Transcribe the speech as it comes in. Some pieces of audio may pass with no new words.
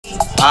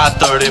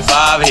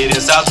I-35 heading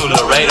south to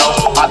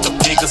Laredo. About to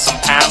pick up some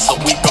pounds so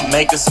we can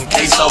make us some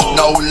queso.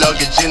 No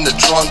luggage in the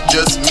trunk,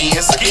 just me and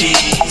some keys.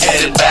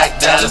 Headed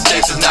back Dallas,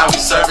 Texas, now we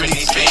serving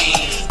these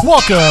fiends.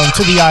 Welcome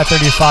to the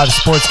I-35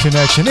 Sports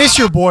Connection. It's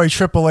your boy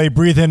AAA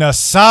breathing a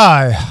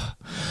sigh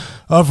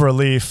of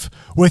relief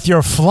with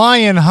your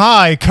flying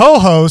high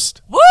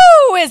co-host. Woo!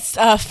 It's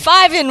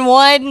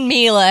 5-1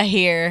 Mila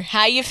here.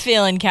 How you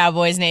feeling,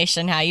 Cowboys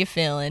Nation? How you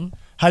feeling?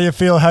 How you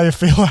feel? How you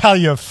feel? How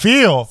you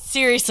feel?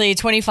 Seriously,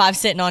 25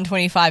 sitting on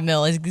 25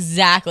 mil is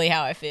exactly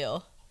how I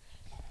feel.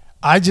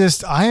 I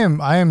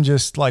am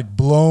just like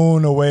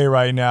blown away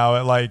right now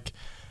at like,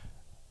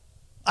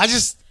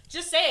 Just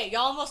say it.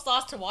 Y'all almost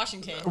lost to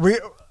Washington. we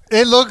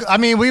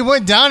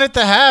went down at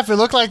the half. It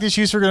looked like the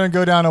Chiefs were going to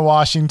go down to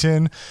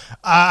Washington.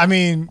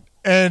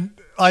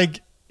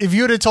 If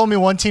you would have told me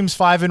one team's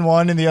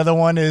 5-1 and the other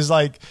one is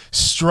like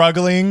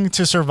struggling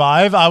to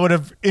survive, I would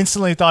have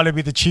instantly thought it'd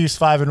be the Chiefs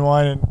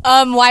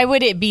 5-1. Why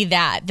would it be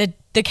that?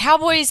 The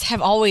Cowboys have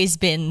always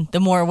been the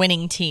more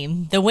winning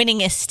team, the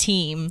winningest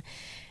team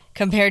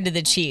compared to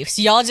the Chiefs.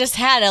 Y'all just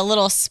had a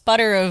little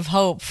sputter of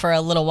hope for a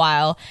little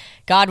while.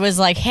 God was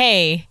like,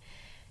 hey,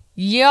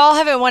 y'all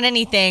haven't won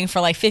anything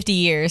for like 50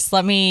 years.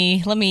 Let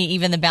me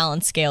even the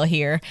balance scale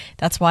here.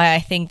 That's why I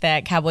think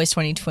that Cowboys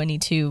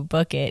 2022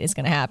 book it is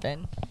going to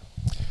happen.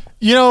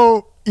 You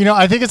know,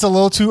 I think it's a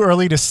little too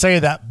early to say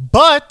that,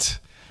 but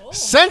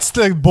since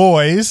the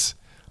boys,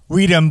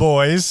 we them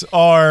boys,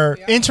 are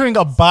entering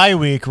a bye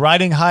week,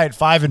 riding high at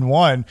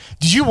 5-1,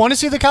 did you want to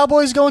see the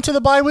Cowboys go into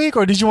the bye week,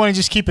 or did you want to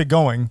just keep it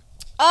going?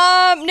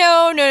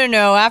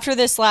 No. After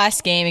this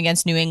last game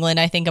against New England,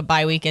 I think a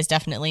bye week is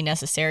definitely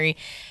necessary.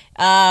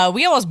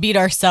 We almost beat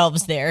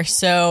ourselves there,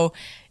 so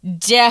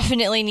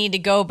definitely need to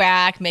go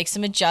back, make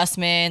some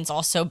adjustments,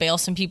 also bail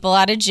some people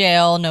out of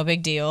jail. No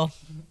big deal.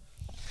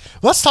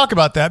 Let's talk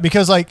about that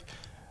because, like,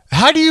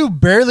 how do you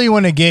barely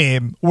win a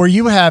game where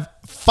you have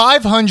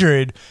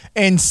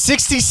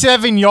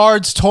 567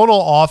 yards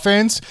total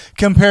offense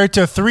compared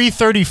to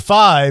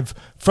 335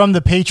 from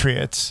the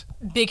Patriots?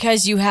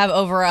 Because you have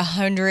over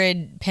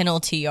 100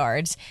 penalty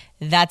yards.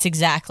 That's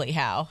exactly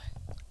how.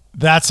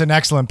 That's an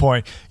excellent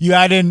point. You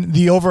add in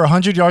the over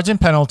 100 yards in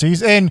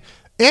penalties and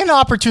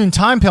inopportune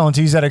time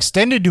penalties that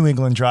extended New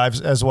England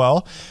drives as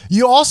well.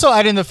 You also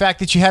add in the fact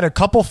that you had a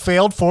couple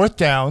failed fourth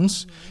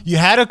downs. You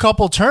had a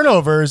couple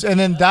turnovers, and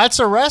then that's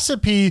a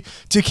recipe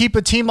to keep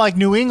a team like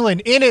New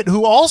England in it,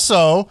 who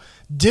also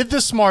did the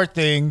smart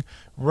thing,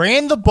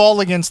 ran the ball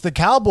against the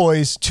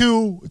Cowboys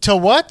to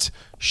what?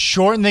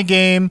 Shorten the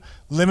game,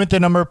 limit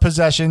the number of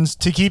possessions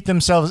to keep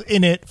themselves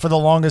in it for the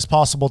longest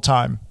possible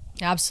time.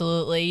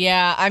 Absolutely.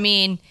 Yeah. I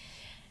mean,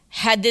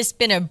 had this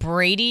been a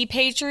Brady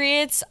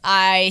Patriots,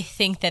 I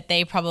think that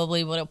they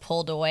probably would have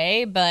pulled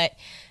away. But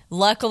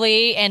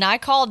luckily, and I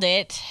called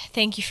it,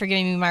 thank you for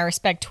giving me my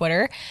respect,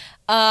 Twitter,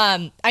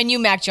 I knew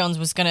Mac Jones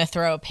was going to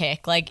throw a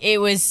pick. Like,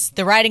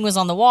 the writing was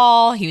on the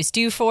wall. He was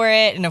due for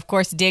it. And, of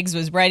course, Diggs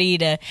was ready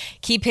to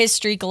keep his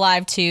streak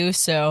alive, too.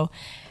 So,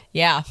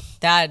 yeah,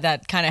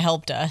 that kind of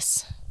helped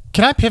us.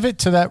 Can I pivot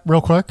to that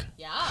real quick?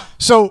 Yeah.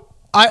 So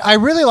I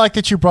really like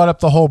that you brought up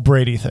the whole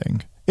Brady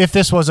thing. If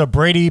this was a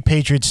Brady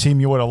Patriots team,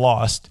 you would have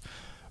lost.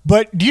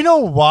 But do you know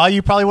why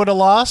you probably would have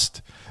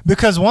lost?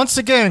 Because once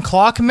again,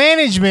 clock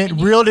management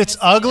reared its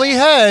ugly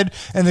head,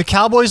 and the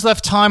Cowboys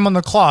left time on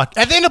the clock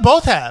at the end of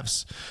both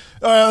halves.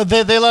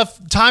 They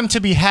left time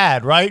to be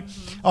had, right?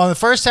 Mm-hmm. On the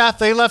first half,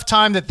 they left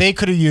time that they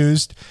could have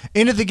used.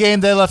 Into the game,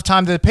 they left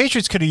time that the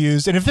Patriots could have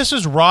used. And if this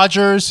was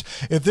Rodgers,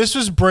 if this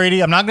was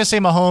Brady, I'm not going to say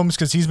Mahomes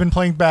because he's been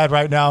playing bad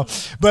right now,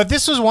 but if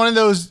this was one of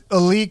those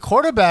elite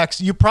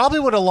quarterbacks, you probably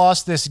would have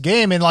lost this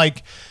game. And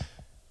like,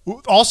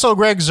 also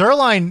Greg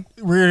Zuerlein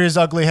reared his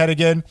ugly head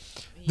again.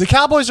 The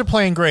Cowboys are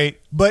playing great,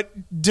 but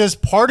does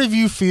part of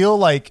you feel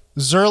like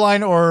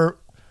Zuerlein or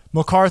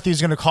McCarthy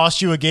is going to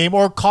cost you a game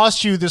or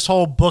cost you this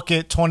whole book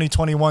it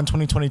 2021,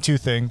 2022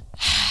 thing?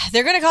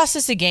 They're going to cost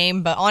us a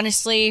game, but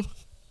honestly,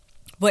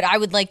 what I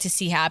would like to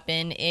see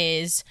happen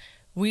is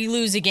we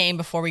lose a game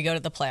before we go to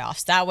the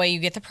playoffs. That way you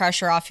get the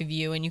pressure off of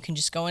you and you can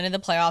just go into the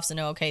playoffs and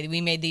know, okay, we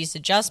made these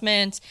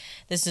adjustments.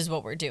 This is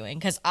what we're doing.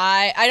 Because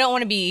I don't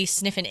want to be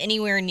sniffing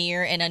anywhere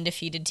near an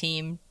undefeated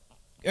team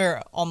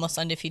or almost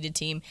undefeated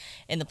team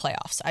in the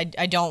playoffs.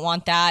 I don't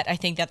want that. I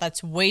think that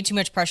that's way too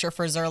much pressure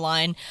for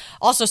Zuerlein.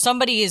 Also,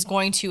 somebody is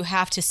going to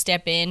have to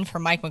step in for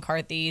Mike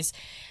McCarthy's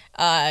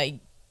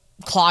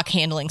clock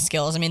handling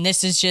skills. I mean,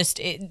 this is just,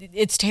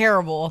 it's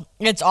terrible.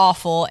 It's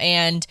awful.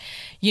 And,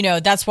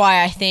 that's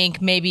why I think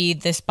maybe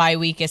this bye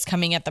week is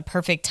coming at the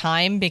perfect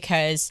time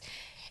because,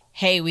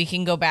 hey, we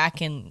can go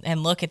back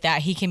and look at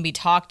that. He can be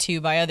talked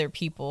to by other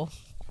people.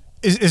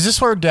 Is this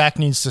where Dak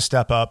needs to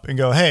step up and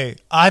go, hey,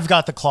 I've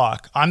got the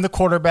clock. I'm the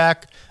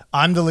quarterback.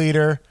 I'm the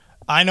leader.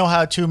 I know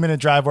how a 2-minute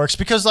drive works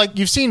because, like,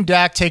 you've seen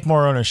Dak take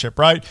more ownership,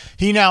 right?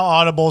 He now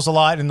audibles a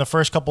lot in the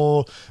first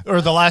couple or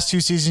the last 2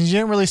 seasons. You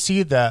didn't really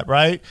see that,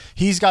 right?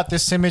 He's got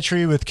this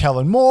symmetry with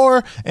Kellen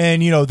Moore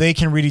and, they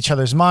can read each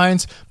other's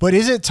minds. But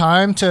is it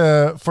time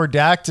for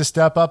Dak to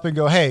step up and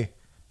go, hey,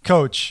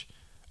 coach,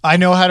 I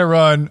know how to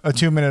run a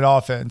 2-minute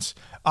offense.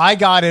 I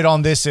got it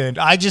on this end.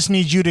 I just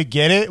need you to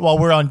get it while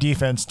we're on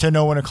defense to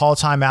know when to call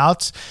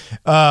timeouts.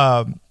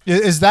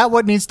 Is that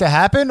what needs to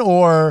happen,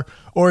 or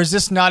is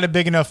this not a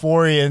big enough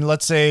worry? And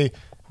let's say,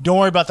 don't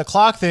worry about the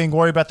clock thing,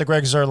 worry about the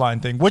Greg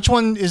Zuerlein thing. Which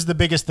one is the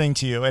biggest thing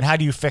to you, and how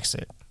do you fix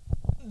it?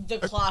 The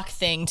clock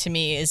thing to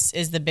me is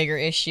the bigger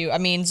issue. I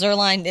mean,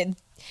 Zuerlein,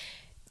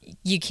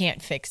 you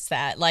can't fix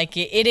that. Like,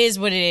 it is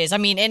what it is. I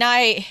mean, and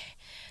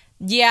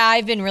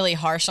I've been really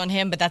harsh on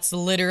him, but that's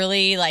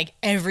literally like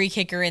every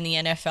kicker in the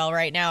NFL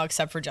right now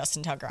except for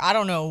Justin Tucker. I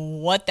don't know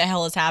what the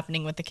hell is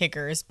happening with the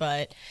kickers,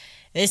 but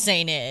this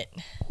ain't it.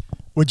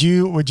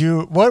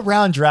 What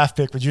round draft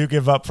pick would you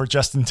give up for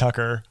Justin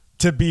Tucker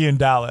to be in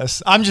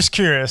Dallas? I'm just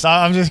curious.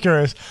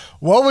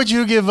 What would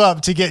you give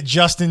up to get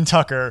Justin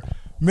Tucker?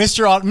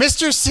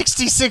 Mr.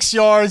 66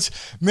 yards,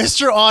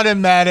 Mr.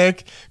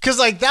 Automatic, because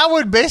like that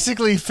would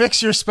basically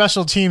fix your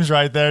special teams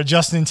right there,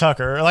 Justin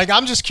Tucker. Like,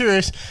 I'm just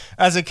curious,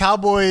 as a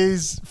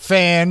Cowboys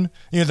fan,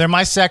 they're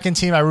my second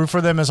team. I root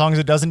for them as long as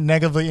it doesn't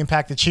negatively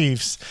impact the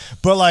Chiefs.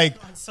 But like,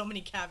 so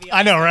many caveats.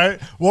 I know,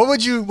 right? What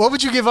would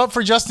you give up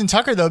for Justin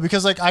Tucker though?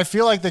 Because like, I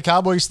feel like the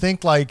Cowboys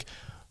think like,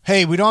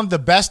 hey, we don't have the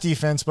best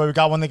defense, but we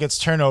got one that gets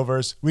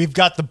turnovers. We've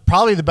got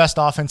probably the best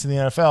offense in the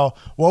NFL.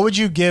 What would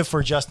you give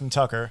for Justin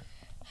Tucker?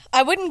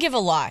 I wouldn't give a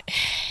lot.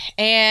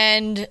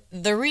 And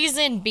the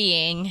reason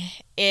being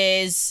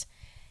is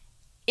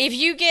if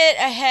you get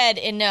ahead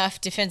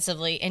enough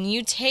defensively and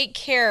you take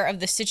care of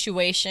the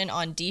situation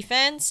on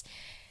defense,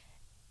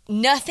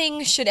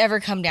 nothing should ever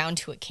come down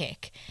to a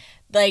kick.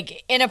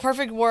 Like, in a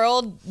perfect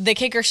world, the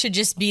kicker should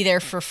just be there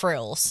for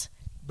frills.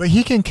 But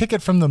he can kick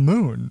it from the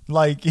moon.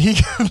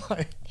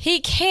 He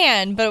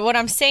can, but what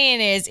I'm saying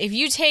is if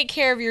you take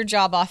care of your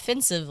job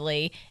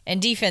offensively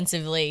and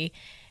defensively,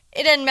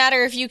 it doesn't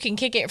matter if you can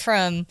kick it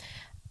from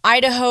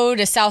Idaho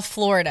to South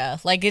Florida.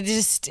 Like,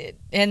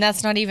 and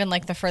that's not even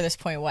like the furthest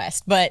point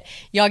west, but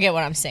y'all get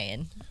what I'm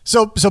saying.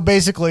 So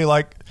basically,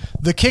 like,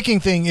 the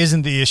kicking thing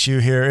isn't the issue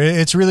here.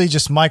 It's really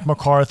just Mike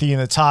McCarthy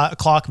and the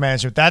clock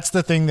management. That's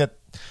the thing that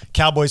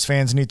Cowboys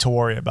fans need to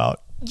worry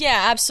about.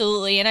 Yeah,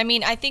 absolutely. And I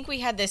mean, I think we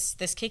had this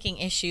kicking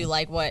issue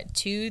like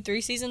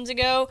 2-3 seasons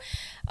ago.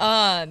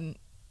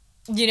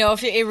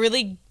 If it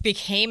really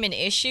became an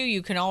issue,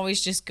 you can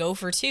always just go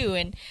for two.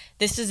 And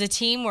this is a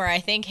team where I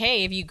think,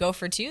 hey, if you go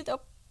for two,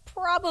 they'll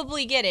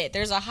probably get it.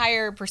 There's a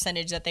higher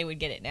percentage that they would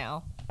get it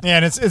now. Yeah,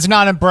 and it's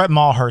not a Brett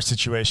Maher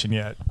situation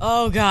yet.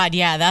 Oh, God,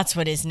 yeah, that's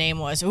what his name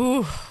was.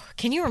 Ooh,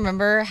 can you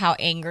remember how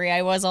angry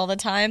I was all the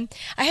time?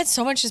 I had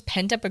so much just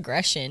pent-up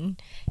aggression.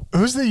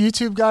 Who's the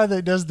YouTube guy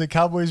that does the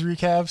Cowboys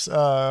recaps?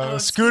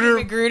 Scooter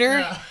Magruder.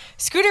 Yeah.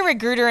 Scooter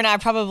Magruder and I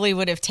probably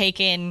would have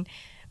taken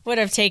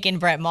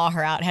Brett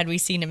Maher out had we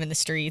seen him in the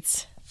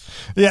streets.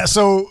 Yeah,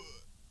 so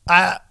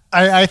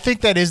I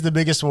think that is the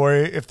biggest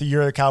worry if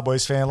you're a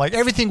Cowboys fan. Like,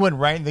 everything went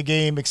right in the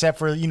game except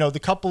for, the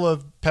couple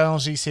of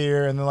penalties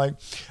here. And then, like,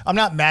 I'm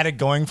not mad at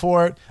going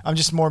for it. I'm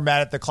just more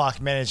mad at the clock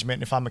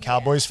management if I'm a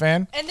Cowboys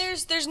fan. And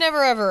there's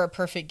never ever a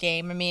perfect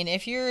game. I mean,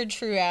 if you're a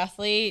true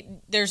athlete,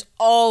 there's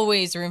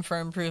always room for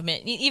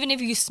improvement. Even if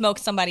you smoke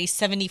somebody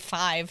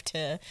 75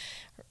 to,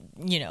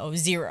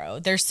 0,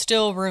 there's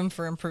still room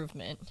for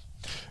improvement.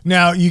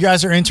 Now, you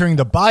guys are entering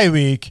the bye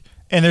week,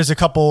 and there's a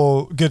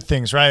couple good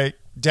things, right?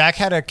 Dak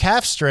had a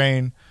calf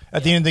strain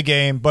at the end of the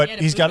game, but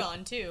he's got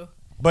on too.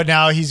 But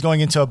now he's going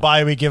into a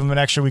bye week, give him an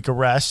extra week of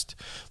rest.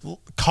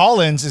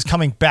 Collins is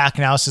coming back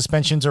now.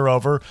 Suspensions are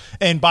over.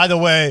 And by the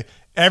way,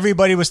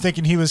 everybody was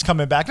thinking he was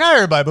coming back. Not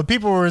everybody, but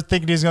people were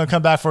thinking he was going to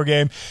come back for a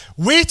game.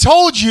 We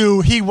told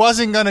you he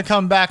wasn't going to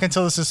come back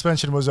until the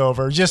suspension was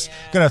over. Just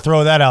going to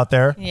throw that out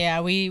there.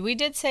 Yeah, we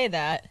did say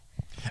that.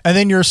 And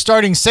then your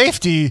starting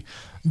safety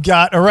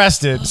got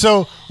arrested.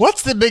 So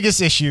what's the biggest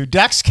issue?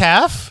 Dak's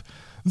calf?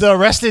 The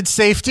arrested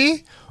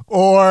safety,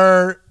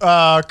 or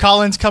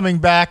Collins coming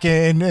back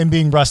and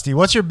being rusty?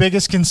 What's your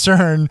biggest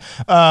concern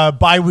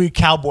bye week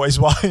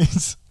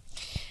Cowboys-wise?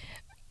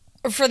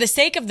 For the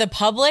sake of the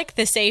public,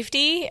 the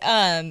safety,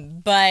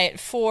 but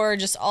for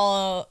just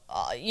all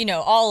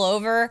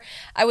over,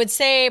 I would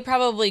say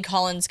probably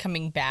Collins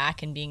coming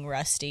back and being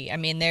rusty. I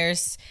mean,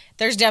 there's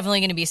definitely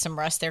going to be some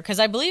rust there because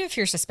I believe if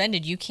you're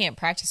suspended, you can't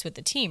practice with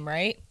the team,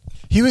 right?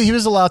 He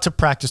was allowed to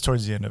practice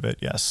towards the end of it,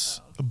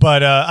 yes.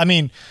 But, I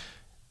mean,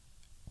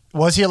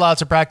 was he allowed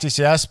to practice?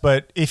 Yes,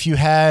 but if you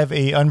have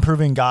a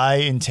unproven guy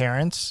in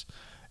Terrence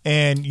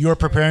and you're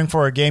preparing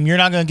for a game, you're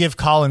not going to give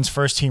Collins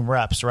first team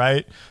reps,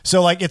 right?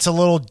 So, like, it's a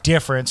little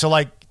different. So,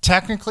 like,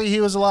 technically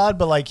he was allowed,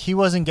 but, like, he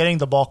wasn't getting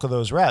the bulk of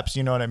those reps.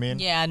 You know what I mean?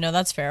 Yeah, no,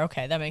 that's fair.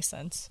 Okay, that makes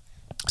sense.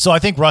 So I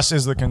think Russ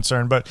is the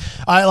concern. But,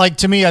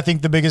 to me, I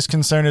think the biggest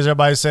concern is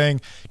everybody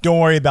saying, don't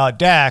worry about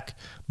Dak.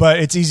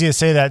 But it's easy to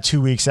say that 2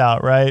 weeks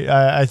out, right?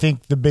 I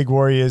think the big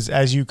worry is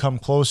as you come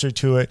closer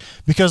to it.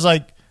 Because,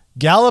 like,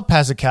 Gallup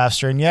has a calf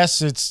strain.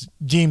 Yes, it's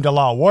deemed a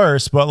lot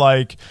worse, but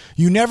like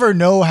you never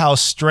know how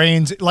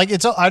strains. Like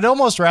I'd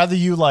almost rather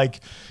you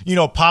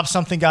pop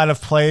something out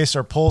of place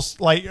or pop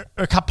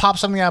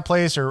something out of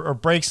place or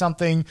break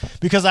something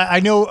because I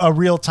know a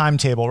real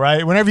timetable,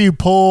 right? Whenever you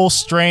pull,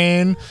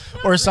 strain,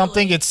 or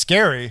something, it's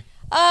scary.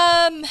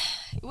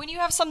 When you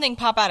have something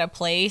pop out of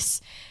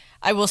place,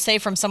 I will say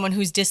from someone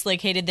who's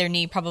dislocated their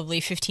knee probably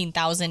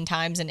 15,000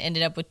 times and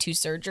ended up with 2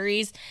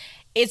 surgeries,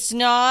 it's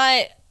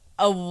not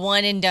a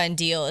one and done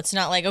deal. It's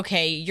not like,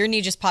 okay, your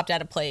knee just popped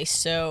out of place,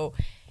 so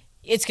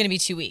it's going to be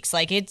 2 weeks.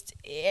 Like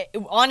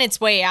on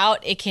its way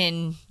out, it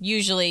can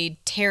usually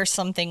tear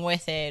something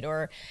with it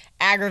or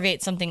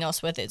aggravate something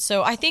else with it.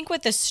 So I think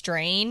with the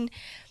strain,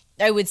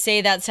 I would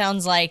say that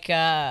sounds like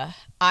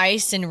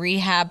ice and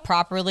rehab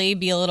properly,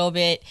 be a little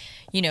bit,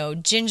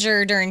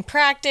 ginger during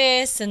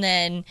practice and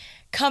then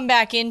come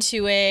back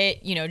into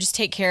it, just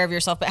take care of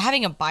yourself. But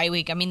having a bye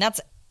week, I mean,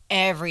 that's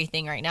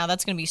everything right now.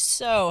 That's going to be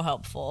so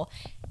helpful.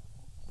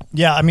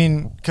 Yeah, I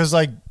mean, because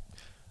I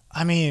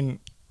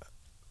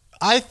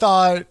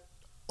thought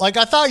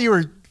you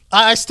were.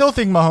 I still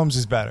think Mahomes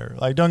is better.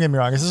 Like, don't get me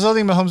wrong. I still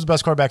think Mahomes is the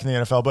best quarterback in the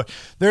NFL. But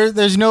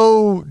there's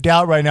no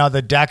doubt right now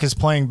that Dak is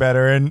playing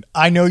better. And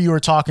I know you were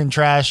talking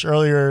trash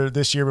earlier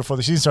this year before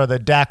the season started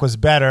that Dak was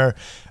better,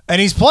 and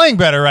he's playing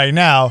better right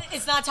now.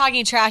 It's not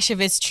talking trash if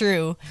it's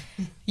true.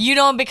 You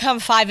don't become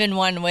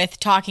 5-1 with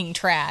talking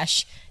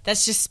trash.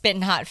 That's just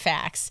spitting hot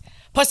facts.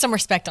 Put some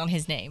respect on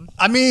his name.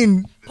 I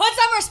mean, put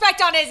some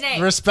respect on his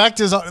name. Respect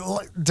is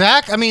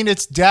Dak. I mean,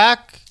 it's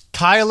Dak,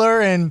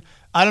 Kyler, and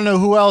I don't know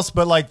who else,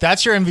 but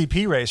that's your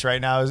MVP race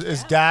right now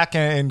is Dak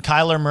and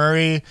Kyler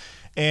Murray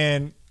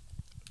and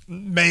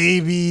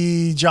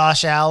maybe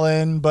Josh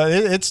Allen, but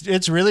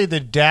it's really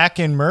the Dak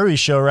and Murray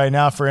show right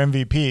now for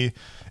MVP.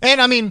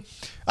 And I mean,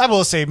 I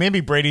will say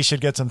maybe Brady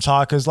should get some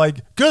talk because,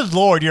 good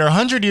Lord, you're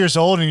 100 years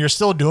old and you're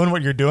still doing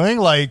what you're doing.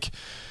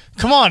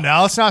 Come on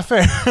now, it's not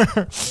fair.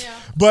 Yeah.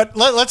 But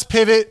let's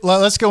pivot.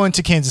 Let's go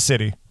into Kansas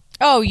City.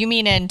 Oh, you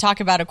mean and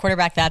talk about a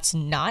quarterback that's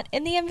not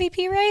in the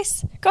MVP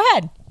race? Go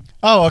ahead.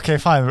 Oh, okay,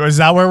 fine. Is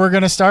that where we're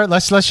going to start?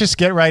 Let's just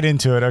get right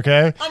into it,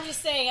 okay? I'm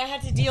just saying I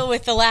had to deal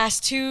with the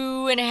last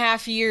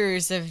 2.5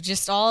 years of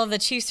just all of the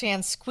Chiefs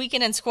fans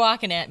squeaking and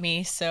squawking at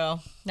me, so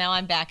now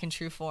I'm back in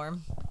true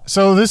form.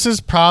 So this is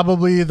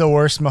probably the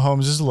worst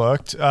Mahomes has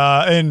looked.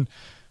 And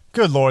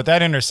good Lord,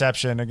 that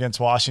interception against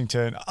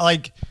Washington.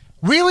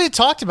 We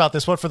talked about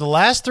this, for the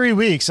last 3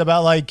 weeks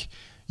about,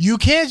 you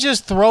can't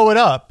just throw it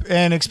up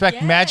and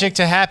expect magic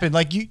to happen.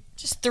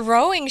 Just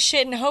throwing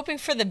shit and hoping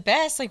for the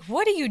best.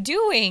 What are you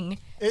doing?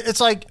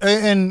 It's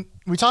and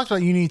we talked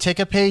about you need to take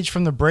a page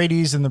from the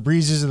Bradys and the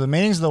Breezes and the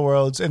Mannings of the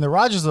world and the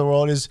Rodgers of the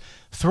world is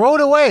throw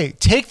it away.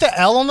 Take the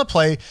L on the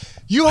play.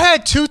 You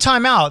had 2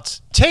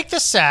 timeouts. Take the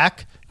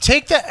sack,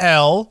 take the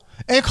L,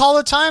 and call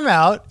a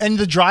timeout, and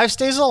the drive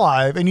stays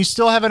alive, and you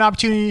still have an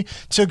opportunity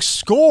to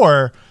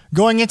score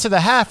going into the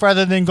half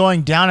rather than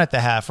going down at the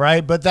half,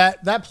 right? But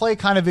that play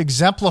kind of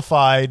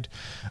exemplified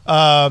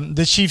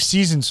the Chiefs'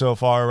 season so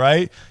far,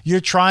 right? You're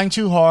trying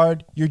too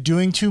hard. You're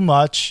doing too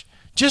much.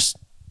 Just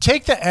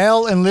take the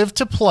L and live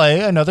to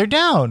play another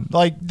down.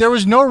 There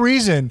was no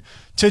reason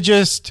to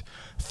just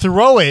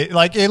throw it.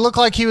 It looked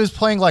like he was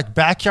playing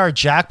backyard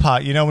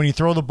jackpot, when you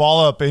throw the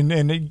ball up and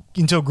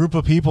into a group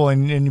of people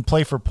and you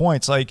play for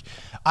points.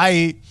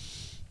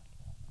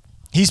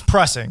 He's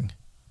pressing.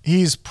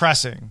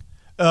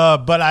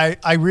 But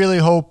I really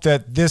hope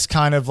that this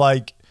kind of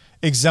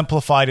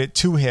exemplified it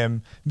to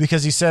him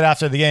because he said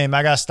after the game,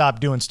 I got to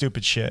stop doing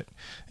stupid shit.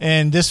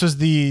 And this was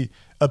the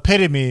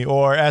epitome,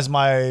 or as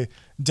my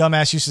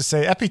dumbass used to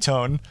say,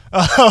 epitone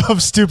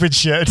of stupid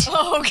shit.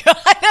 Oh, God.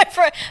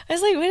 I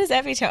was like, what is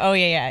epitome? Oh,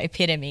 yeah,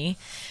 epitome.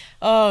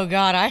 Oh,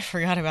 God, I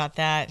forgot about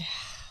that.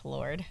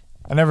 Lord.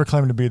 I never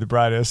claimed to be the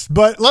brightest.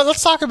 But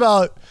let's talk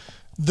about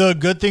the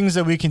good things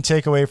that we can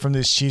take away from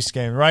this Chiefs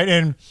game, right?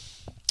 And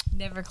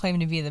never claimed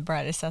to be the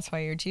brightest. That's why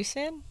you're a Chiefs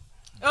fan?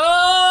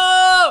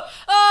 Oh,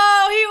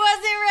 he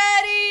wasn't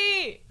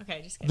ready.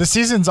 Okay, just kidding. The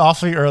season's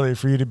awfully early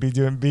for you to be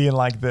being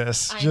like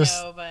this. I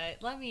know, but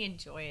let me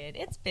enjoy it.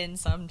 It's been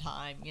some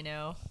time,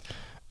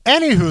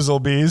 Any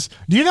Hoozlebees,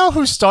 do you know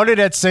who started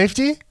at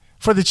safety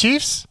for the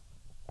Chiefs?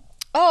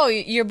 Oh,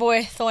 your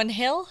boy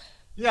Thornhill?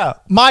 Yeah,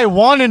 my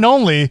one and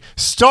only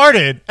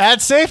started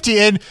at safety.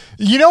 And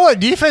you know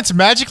what? Defense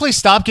magically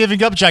stopped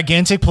giving up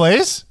gigantic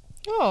plays.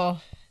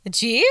 Oh, the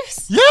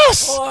Chiefs?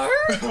 Yes.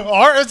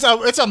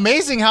 It's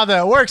amazing how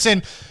that works.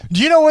 And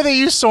do you know where they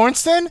use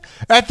Sorensen?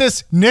 At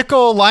this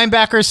nickel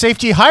linebacker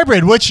safety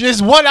hybrid, which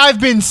is what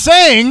I've been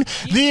saying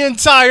the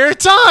entire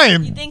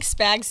time. You think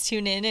Spags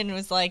tuned in and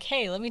was like,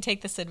 hey, let me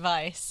take this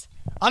advice?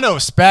 I know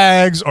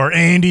Spags or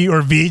Andy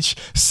or Veach.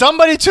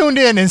 Somebody tuned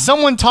in and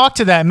someone talked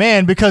to that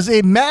man because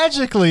it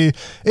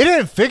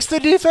didn't fix the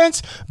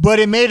defense, but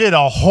it made it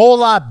a whole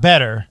lot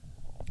better.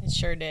 It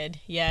sure did.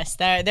 Yes,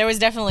 there was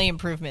definitely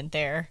improvement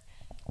there.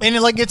 And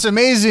it's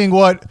amazing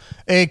what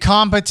a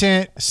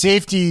competent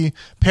safety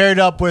paired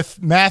up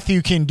with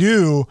Matthew can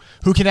do,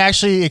 who can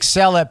actually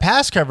excel at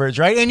pass coverage,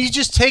 right? And you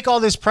just take all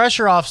this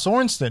pressure off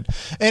Sorensen.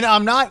 And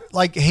I'm not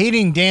like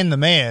hating Dan the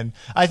man.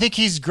 I think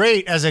he's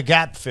great as a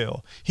gap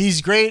fill.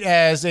 He's great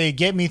as a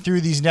get me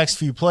through these next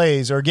few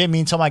plays or get me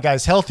until my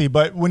guy's healthy.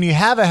 But when you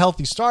have a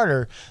healthy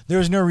starter,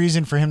 there's no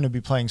reason for him to be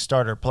playing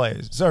starter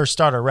plays or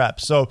starter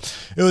reps. So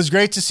it was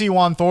great to see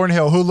Juan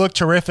Thornhill, who looked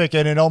terrific,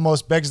 and it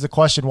almost begs the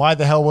question, why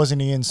the hell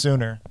wasn't he in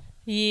sooner?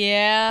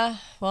 Yeah,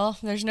 well,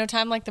 there's no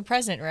time like the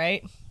present,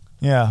 right?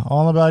 Yeah,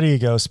 all about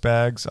ego,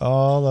 Spags.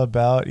 All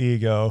about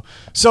ego.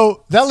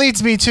 So that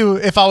leads me to,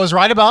 if I was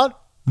right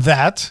about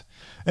that,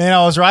 and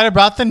I was right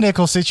about the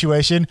nickel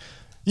situation,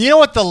 you know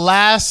what the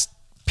last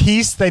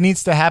piece that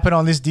needs to happen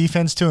on this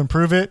defense to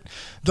improve it?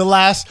 The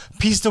last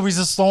piece de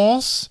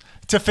resistance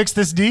to fix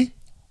this D?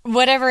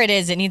 Whatever it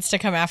is, it needs to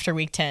come after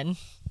week 10.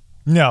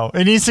 No,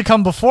 it needs to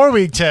come before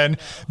week 10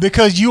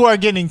 because you are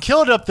getting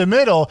killed up the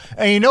middle,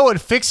 and you know what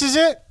fixes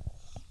it?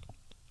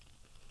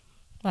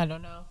 I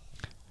don't know.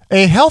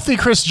 A healthy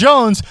Chris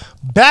Jones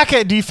back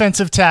at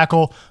defensive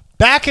tackle,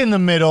 back in the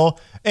middle,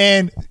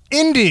 and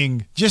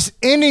ending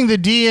the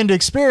D-end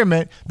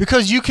experiment,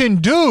 because you can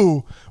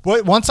do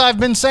what once I've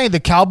been saying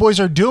the Cowboys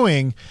are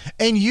doing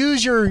and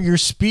use your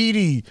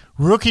speedy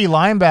rookie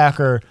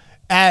linebacker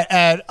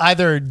at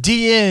either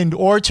D-end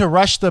or to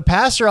rush the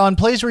passer on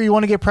plays where you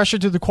want to get pressure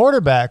to the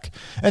quarterback.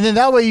 And then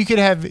that way you could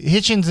have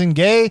Hitchens and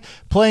Gay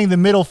playing the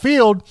middle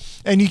field,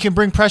 and you can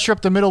bring pressure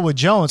up the middle with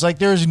Jones. Like,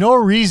 there's no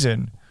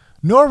reason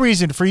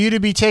for you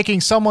to be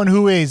taking someone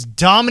who is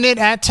dominant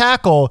at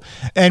tackle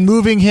and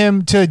moving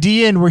him to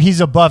D-end where he's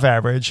above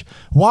average.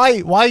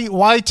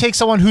 Why take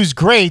someone who's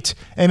great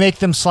and make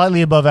them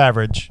slightly above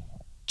average?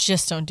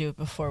 Just don't do it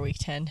before week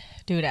 10.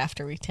 Do it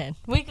after week 10.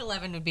 Week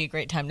 11 would be a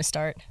great time to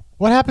start.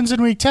 What happens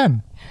in week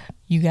 10?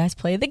 You guys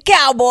play the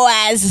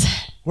Cowboys.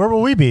 Where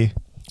will we be?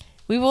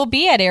 We will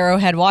be at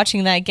Arrowhead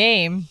watching that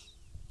game.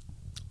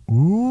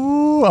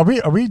 Ooh, are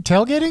we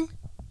tailgating?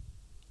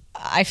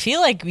 I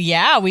feel like,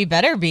 yeah, we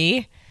better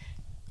be.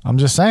 I'm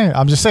just saying.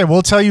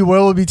 We'll tell you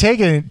where we'll be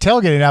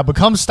tailgating now, but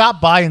come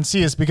stop by and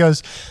see us,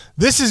 because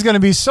this is going to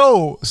be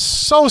so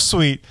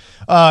sweet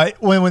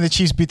when the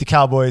Chiefs beat the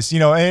Cowboys. You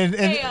know, and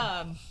Hey,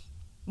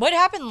 what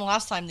happened the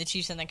last time the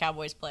Chiefs and the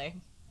Cowboys play?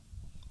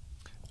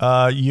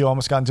 You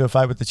almost got into a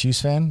fight with the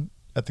Chiefs fan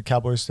at the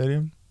Cowboys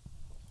Stadium.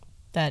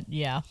 That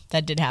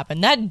did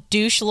happen. That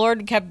douche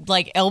lord kept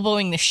like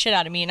elbowing the shit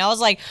out of me, and I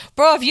was like,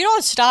 bro, if you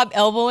don't stop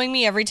elbowing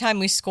me every time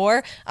we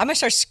score, I'm gonna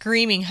start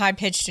screaming high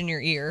pitched in your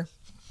ear.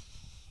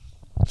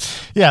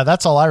 Yeah,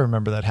 that's all I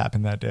remember that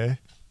happened that day.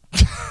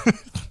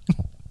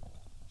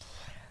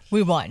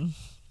 We won.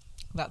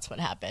 That's what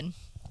happened.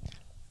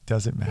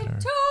 Doesn't matter.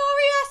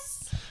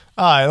 Victorious.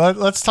 All right,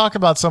 let's talk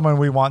about someone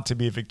we want to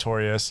be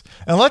victorious,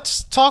 and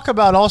let's talk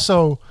about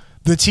also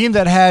the team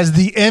that has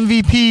the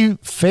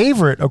MVP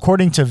favorite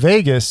according to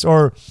Vegas,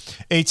 or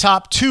a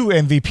top 2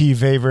 MVP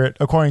favorite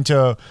according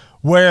to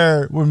what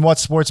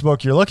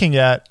sportsbook you're looking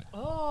at.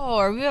 Oh,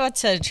 are we about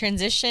to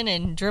transition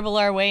and dribble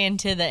our way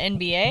into the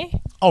NBA?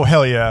 Oh,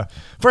 hell yeah.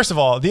 First of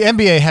all, the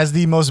NBA has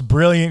the most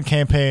brilliant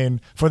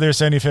campaign for their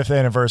 75th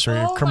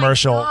anniversary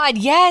commercial. Oh my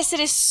God, yes, it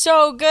is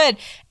so good.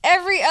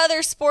 Every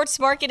other sports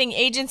marketing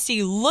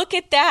agency, look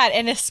at that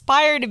and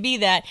aspire to be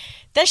that.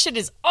 That shit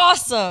is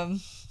awesome.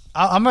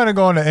 I'm going to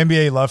go into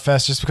NBA Love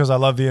Fest just because I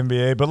love the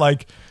NBA, but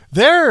like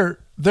their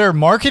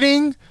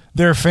marketing,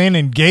 their fan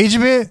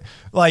engagement,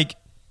 like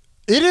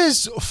it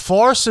is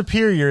far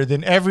superior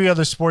than every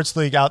other sports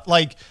league out.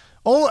 Like,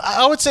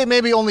 I would say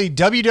maybe only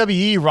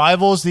WWE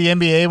rivals the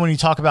NBA when you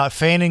talk about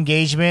fan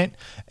engagement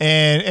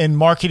and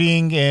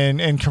marketing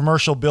and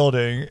commercial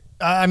building.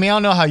 I mean, I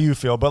don't know how you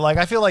feel, but like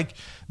I feel like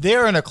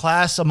they're in a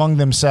class among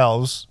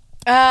themselves.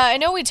 I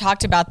know we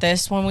talked about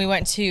this when we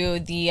went to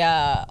the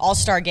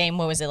All-Star game.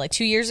 What was it, like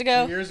 2 years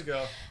ago? 2 years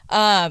ago.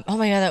 Oh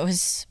my God, that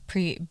was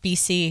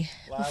pre-BC,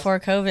 before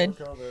COVID.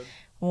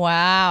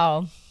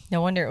 Wow.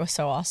 No wonder it was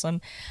so awesome.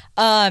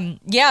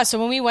 Yeah, so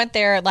when we went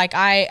there, like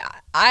I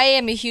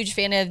am a huge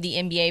fan of the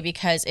NBA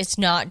because it's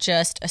not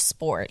just a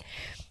sport.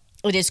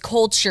 It is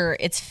culture,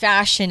 it's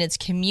fashion, it's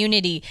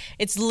community.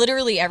 It's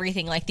literally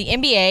everything. Like the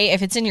NBA,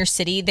 if it's in your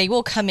city, they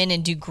will come in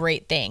and do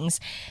great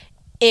things.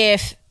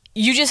 If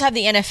you just have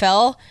the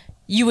NFL,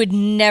 you would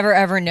never,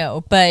 ever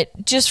know.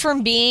 But just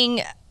from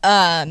being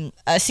a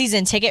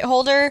season ticket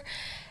holder,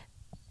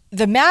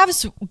 the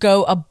Mavs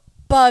go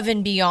above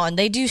and beyond.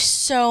 They do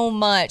so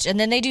much, and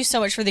then they do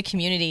so much for the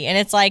community. And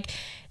it's like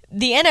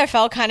the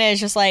NFL kind of is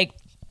just like,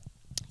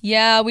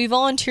 yeah, we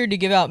volunteered to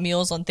give out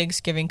meals on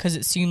Thanksgiving because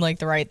it seemed like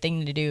the right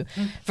thing to do.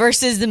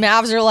 Versus the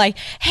Mavs are like,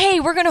 hey,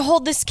 we're going to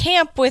hold this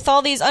camp with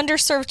all these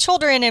underserved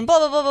children and blah,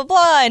 blah, blah, blah,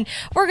 blah. And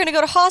we're going to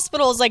go to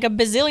hospitals like a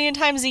bazillion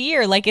times a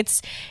year. Like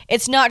it's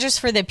not just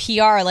for the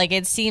PR. Like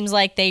it seems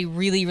like they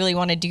really, really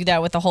want to do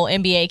that with the whole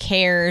NBA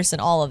cares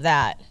and all of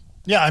that.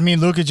 Yeah, I mean,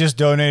 Luka just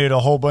donated a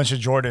whole bunch of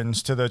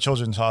Jordans to the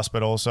children's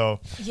hospital. So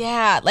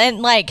yeah,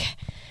 and like,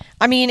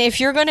 I mean, if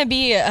you're going to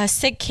be a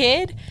sick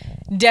kid,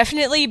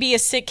 definitely be a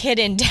sick kid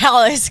in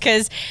Dallas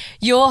because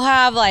you'll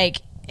have like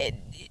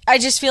I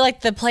just feel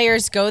like the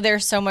players go there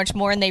so much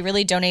more and they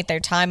really donate their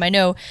time. I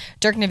know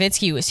Dirk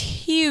Nowitzki was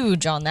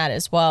huge on that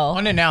as well.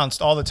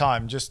 Unannounced all the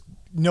time, just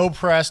no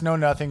press, no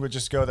nothing, would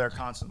just go there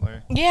constantly.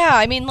 Yeah,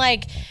 I mean,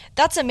 like,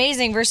 that's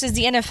amazing. Versus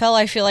the NFL,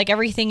 I feel like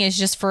everything is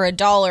just for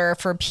 $1,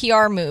 for a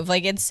PR move.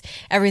 Like,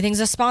 everything's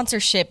a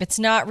sponsorship. It's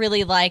not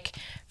really, like,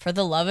 for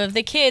the love of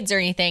the kids or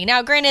anything.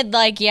 Now, granted,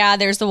 like, yeah,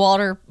 there's the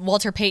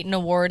Walter Payton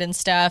Award and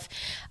stuff.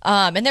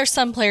 And there's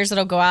some players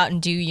that'll go out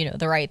and do, you know,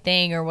 the right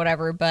thing or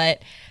whatever.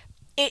 But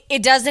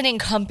it doesn't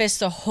encompass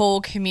the whole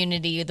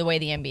community the way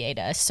the NBA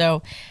does.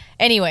 So,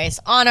 anyways,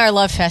 on our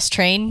Love Fest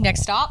train,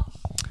 next stop.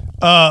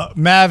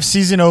 Mavs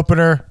season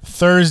opener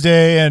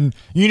Thursday, and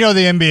you know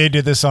the NBA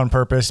did this on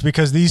purpose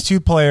because these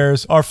two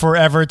players are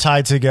forever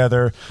tied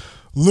together.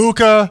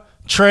 Luka,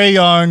 Trae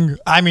Young.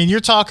 I mean, you're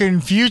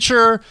talking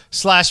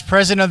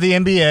future/present of the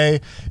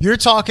NBA. You're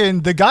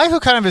talking the guy who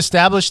kind of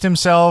established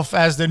himself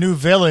as the new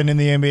villain in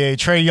the NBA,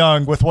 Trae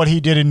Young, with what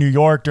he did in New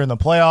York during the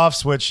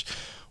playoffs, which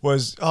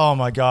was, oh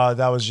my God,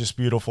 that was just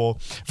beautiful.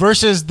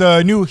 Versus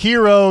the new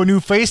hero, new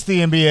face of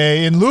the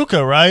NBA in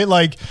Luka, right?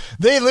 Like,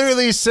 they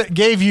literally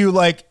gave you,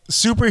 like,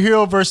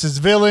 superhero versus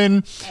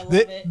villain.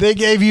 They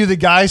gave you the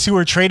guys who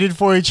were traded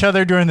for each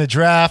other during the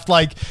draft.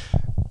 Like,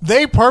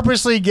 they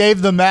purposely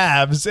gave the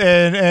Mavs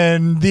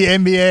and the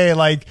NBA,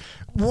 like,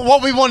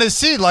 what we want to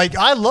see. Like,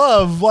 I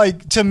love,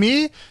 like, to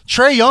me,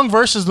 Trae Young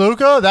versus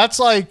Luka, that's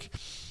like,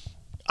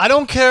 I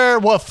don't care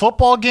what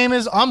football game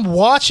is. I'm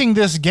watching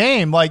this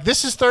game. Like,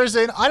 this is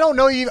Thursday. I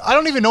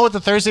don't even know what the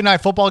Thursday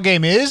night football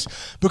game is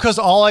because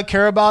all I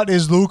care about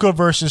is Luka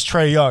versus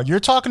Trae Young. You're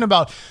talking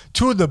about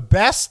two of the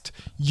best,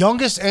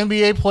 youngest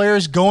NBA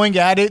players going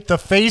at it, the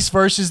face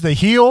versus the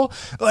heel.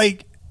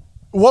 Like,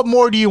 what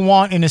more do you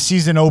want in a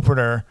season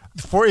opener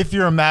for if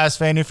you're a Mavs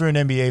fan, if you're an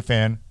NBA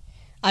fan?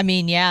 I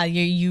mean, yeah,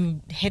 you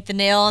hit the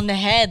nail on the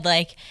head.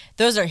 Like,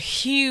 those are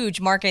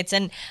huge markets.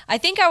 And I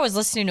think I was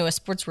listening to a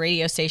sports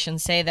radio station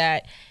say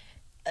that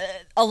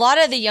a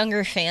lot of the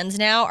younger fans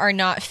now are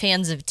not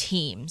fans of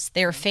teams.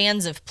 They're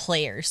fans of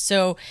players.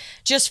 So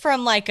just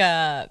from like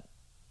a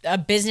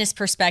business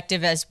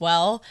perspective as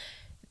well,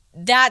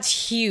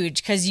 that's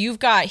huge because you've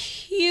got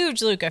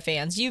huge Luka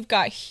fans, you've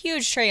got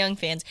huge Trae Young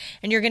fans,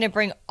 and you're going to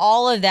bring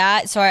all of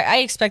that. So I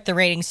expect the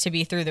ratings to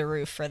be through the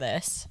roof for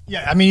this.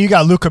 Yeah, I mean, you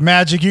got Luka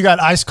Magic, you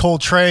got Ice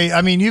Cold Trae.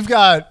 I mean, you've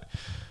got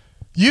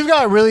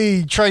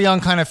really Trae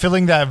Young kind of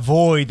filling that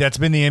void that's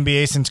been the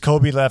NBA since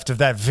Kobe left of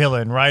that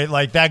villain, right?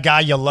 Like that guy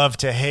you love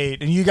to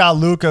hate, and you got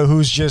Luka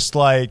who's just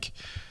like,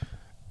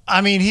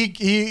 I mean,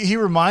 he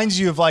reminds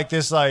you of like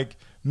this like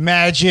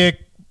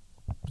Magic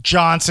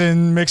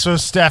Johnson mixed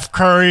with Steph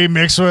Curry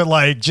mixed with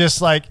like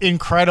just like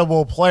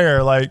incredible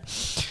player. Like,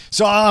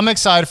 so I'm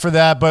excited for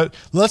that. But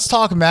let's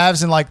talk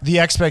Mavs and like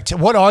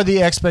what are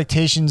the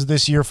expectations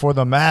this year for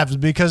the Mavs?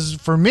 Because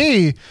for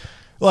me,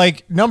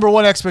 like, number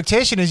one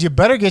expectation is you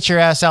better get your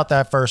ass out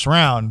that first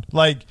round.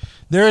 Like,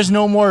 there is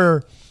no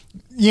more,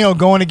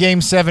 going to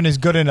game 7 is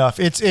good enough.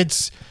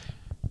 It's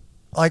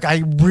like,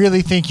 I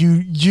really think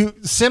you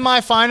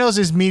semifinals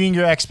is meeting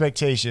your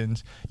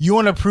expectations. You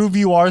want to prove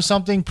you are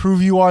something,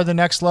 prove you are the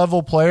next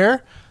level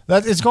player.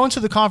 That is going to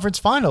the conference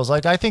finals.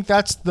 Like, I think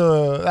that's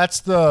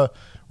the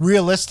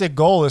realistic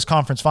goal is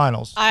conference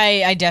finals.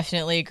 I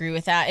definitely agree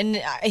with that.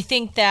 And I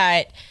think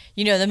that,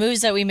 the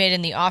moves that we made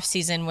in the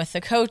offseason with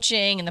the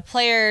coaching and the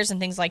players and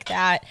things like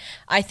that,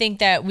 I think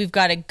that we've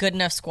got a good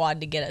enough squad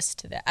to get us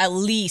to that, at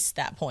least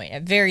that point,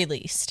 at very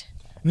least.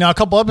 Now, a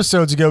couple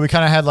episodes ago, we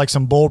kind of had like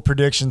some bold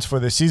predictions for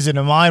the season,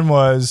 and mine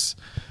was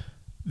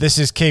this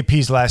is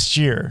KP's last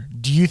year.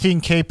 Do you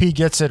think KP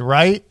gets it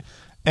right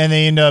and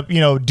they end up,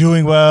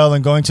 doing well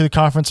and going to the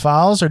conference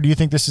finals, or do you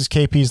think this is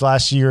KP's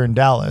last year in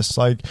Dallas?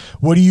 Like,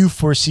 what do you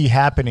foresee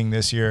happening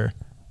this year?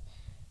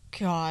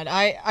 God,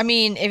 I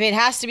mean, if it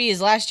has to be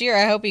his last year,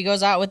 I hope he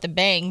goes out with a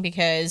bang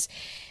because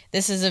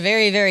this is a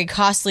very, very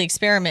costly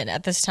experiment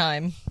at this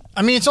time.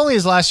 I mean, it's only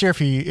his last year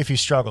if he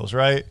struggles,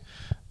 right?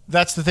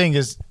 That's the thing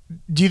is,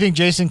 do you think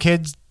Jason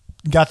Kidd's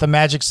got the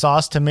magic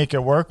sauce to make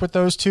it work with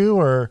those two,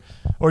 or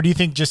do you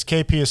think just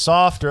KP is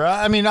soft? Or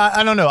I mean,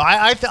 I don't know.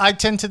 I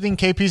tend to think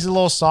KP's a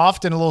little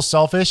soft and a little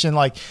selfish, and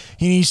like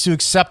he needs to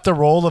accept the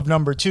role of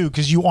number 2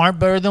 because you aren't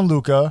better than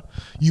Luka.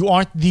 You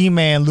aren't the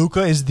man.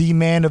 Luka is the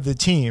man of the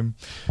team.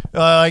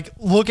 Like,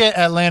 look at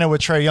Atlanta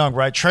with Trae Young,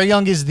 right? Trae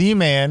Young is the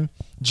man.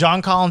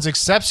 John Collins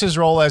accepts his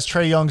role as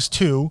Trae Young's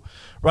 2.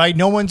 Right?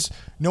 No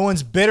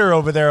one's bitter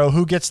over there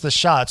who gets the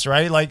shots,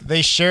 right? Like,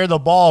 they share the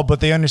ball, but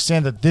they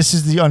understand that this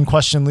is the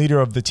unquestioned leader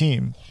of the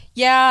team.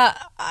 Yeah,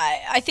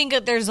 I think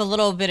that there's a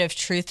little bit of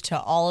truth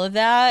to all of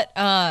that.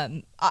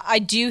 I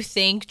do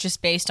think,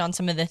 just based on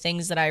some of the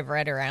things that I've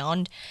read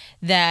around,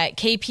 that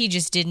KP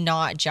just did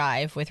not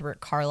jive with Rick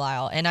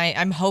Carlisle. And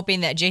I'm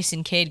hoping that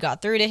Jason Kidd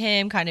got through to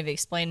him, kind of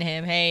explained to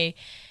him, hey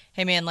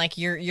man, like,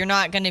 you're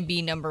not going to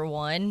be number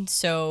 1,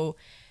 so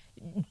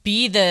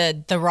be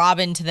the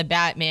Robin to the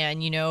Batman,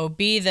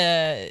 be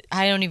the,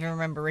 I don't even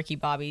remember Ricky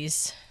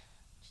Bobby's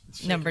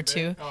number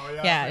 2.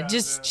 Oh, yeah,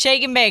 just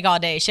shake and bake all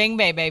day. Shake and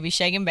bake, baby.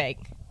 Shake and bake.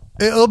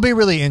 It'll be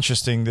really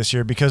interesting this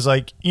year because,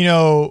 like, you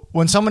know,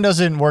 when someone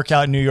doesn't work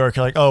out in New York,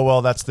 you're like, oh,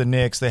 well, that's the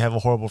Knicks. They have a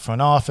horrible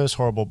front office,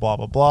 horrible blah,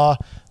 blah, blah.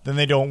 Then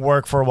they don't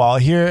work for a while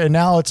here. And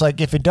now it's like,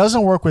 if it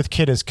doesn't work with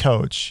Kidd as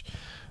coach,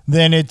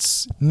 then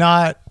it's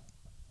not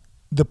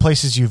the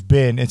places you've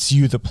been. It's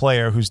you, the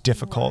player, who's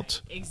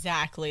difficult. Right.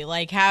 Exactly.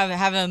 Like,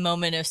 have a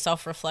moment of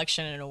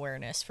self-reflection and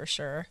awareness for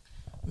sure.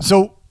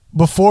 So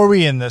before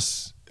we end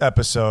this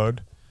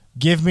episode,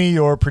 give me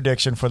your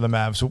prediction for the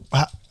Mavs.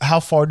 How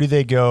far do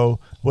they go?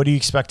 What do you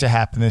expect to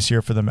happen this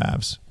year for the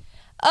Mavs?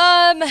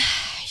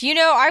 You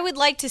know, I would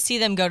like to see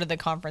them go to the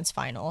conference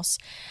finals.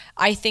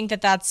 I think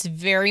that that's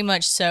very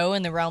much so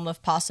in the realm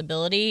of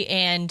possibility,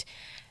 and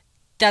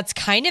that's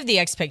kind of the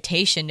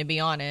expectation, to be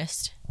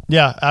honest.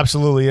 Yeah,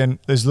 absolutely. And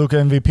is Luka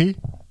MVP?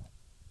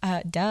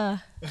 Duh.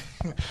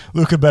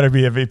 Luka better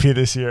be MVP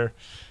this year.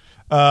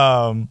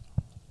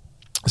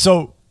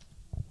 So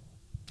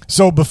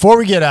before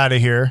we get out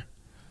of here,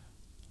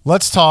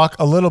 let's talk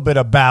a little bit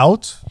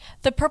about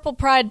the Purple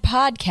Pride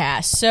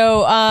podcast.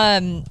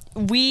 So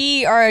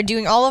we are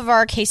doing all of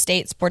our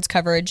K-State sports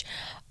coverage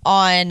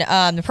on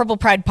the Purple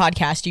Pride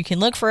podcast. You can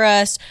look for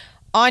us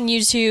on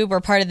YouTube.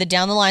 We're part of the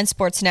Down the Line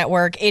Sports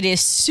Network. It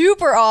is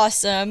super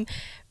awesome.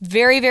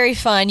 Very, very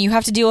fun. You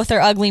have to deal with our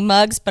ugly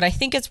mugs, but I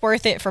think it's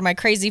worth it for my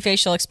crazy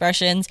facial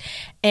expressions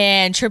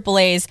and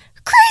AAA's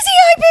crazy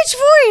high-pitched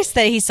voice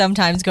that he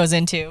sometimes goes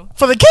into.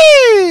 For the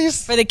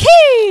keys! For the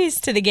keys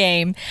to the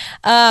game.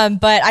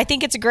 But I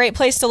think it's a great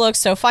place to look,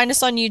 so find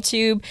us on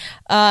YouTube.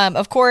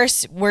 Of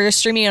course, we're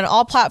streaming on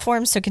all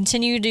platforms, so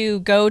continue to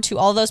go to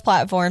all those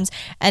platforms.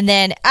 And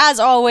then, as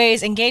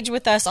always, engage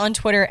with us on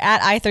Twitter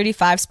at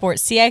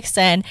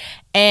I35SportsCXN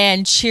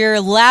and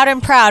cheer loud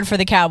and proud for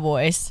the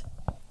Cowboys.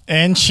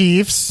 And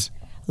Chiefs.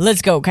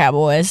 Let's go,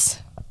 Cowboys.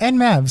 And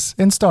Mavs.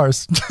 And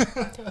Stars.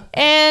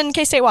 And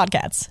K-State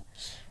Wildcats.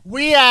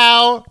 We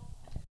out.